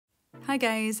Hi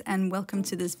guys, and welcome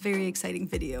to this very exciting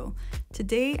video.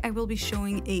 Today I will be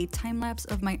showing a time-lapse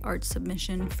of my art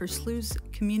submission for SLEW's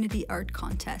community art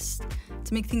contest.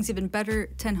 To make things even better,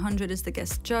 1000 is the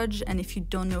guest judge, and if you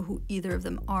don't know who either of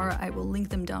them are, I will link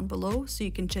them down below so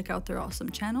you can check out their awesome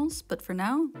channels. But for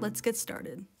now, let's get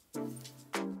started.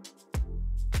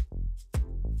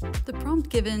 The prompt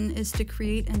given is to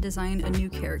create and design a new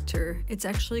character. It's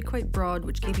actually quite broad,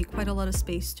 which gave me quite a lot of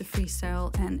space to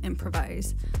freestyle and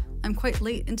improvise. I'm quite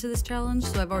late into this challenge,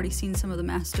 so I've already seen some of the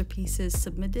masterpieces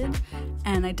submitted,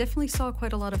 and I definitely saw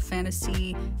quite a lot of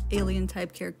fantasy, alien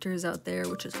type characters out there,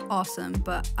 which is awesome,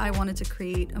 but I wanted to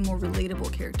create a more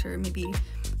relatable character, maybe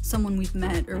someone we've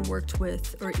met or worked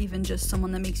with, or even just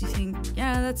someone that makes you think,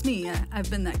 yeah, that's me,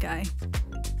 I've been that guy.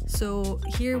 So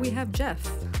here we have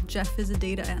Geoff. Geoff is a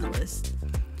data analyst.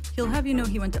 He'll have you know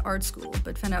he went to art school,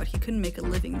 but found out he couldn't make a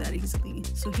living that easily,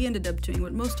 so he ended up doing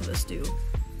what most of us do,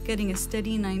 getting a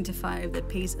steady 9 to 5 that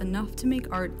pays enough to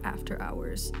make art after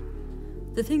hours.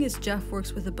 The thing is, Geoff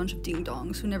works with a bunch of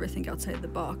ding-dongs who never think outside the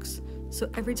box, so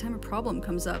every time a problem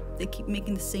comes up, they keep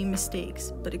making the same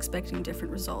mistakes, but expecting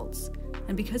different results.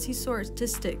 And because he's so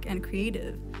artistic and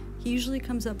creative, he usually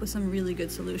comes up with some really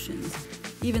good solutions,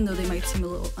 even though they might seem a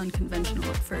little unconventional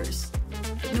at first.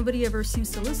 But nobody ever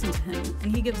seems to listen to him,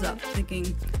 and he gives up,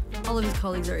 thinking all of his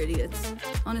colleagues are idiots.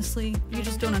 Honestly, you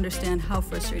just don't understand how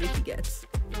frustrated he gets.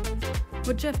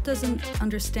 What Geoff doesn't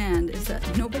understand is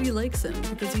that nobody likes him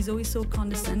because he's always so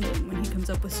condescending when he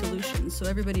comes up with solutions, so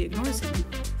everybody ignores him,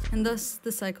 and thus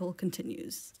the cycle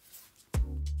continues.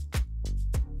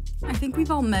 I think we've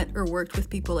all met or worked with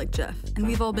people like Geoff, and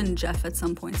we've all been Geoff at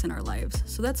some points in our lives,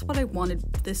 so that's what I wanted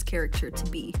this character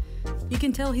to be. You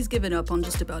can tell he's given up on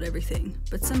just about everything,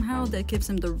 but somehow that gives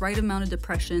him the right amount of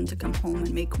depression to come home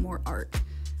and make more art.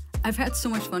 I've had so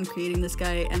much fun creating this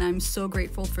guy, and I'm so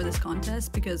grateful for this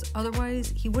contest because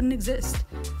otherwise he wouldn't exist.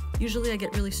 Usually I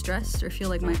get really stressed or feel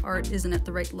like my art isn't at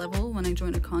the right level when I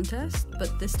join a contest,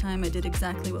 but this time I did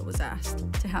exactly what was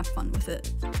asked, to have fun with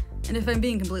it. And if I'm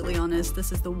being completely honest,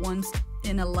 this is the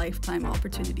once-in-a-lifetime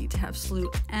opportunity to have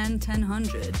SLEW and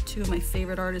 1000, two of my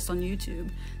favorite artists on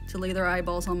YouTube, to lay their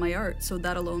eyeballs on my art, so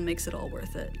that alone makes it all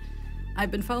worth it. I've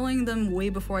been following them way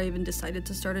before I even decided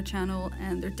to start a channel,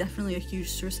 and they're definitely a huge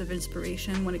source of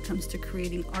inspiration when it comes to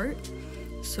creating art.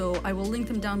 So I will link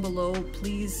them down below.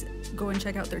 Please go and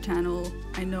check out their channel.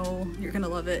 I know you're gonna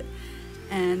love it.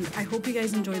 And I hope you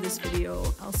guys enjoy this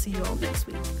video. I'll see you all next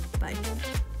week. Bye.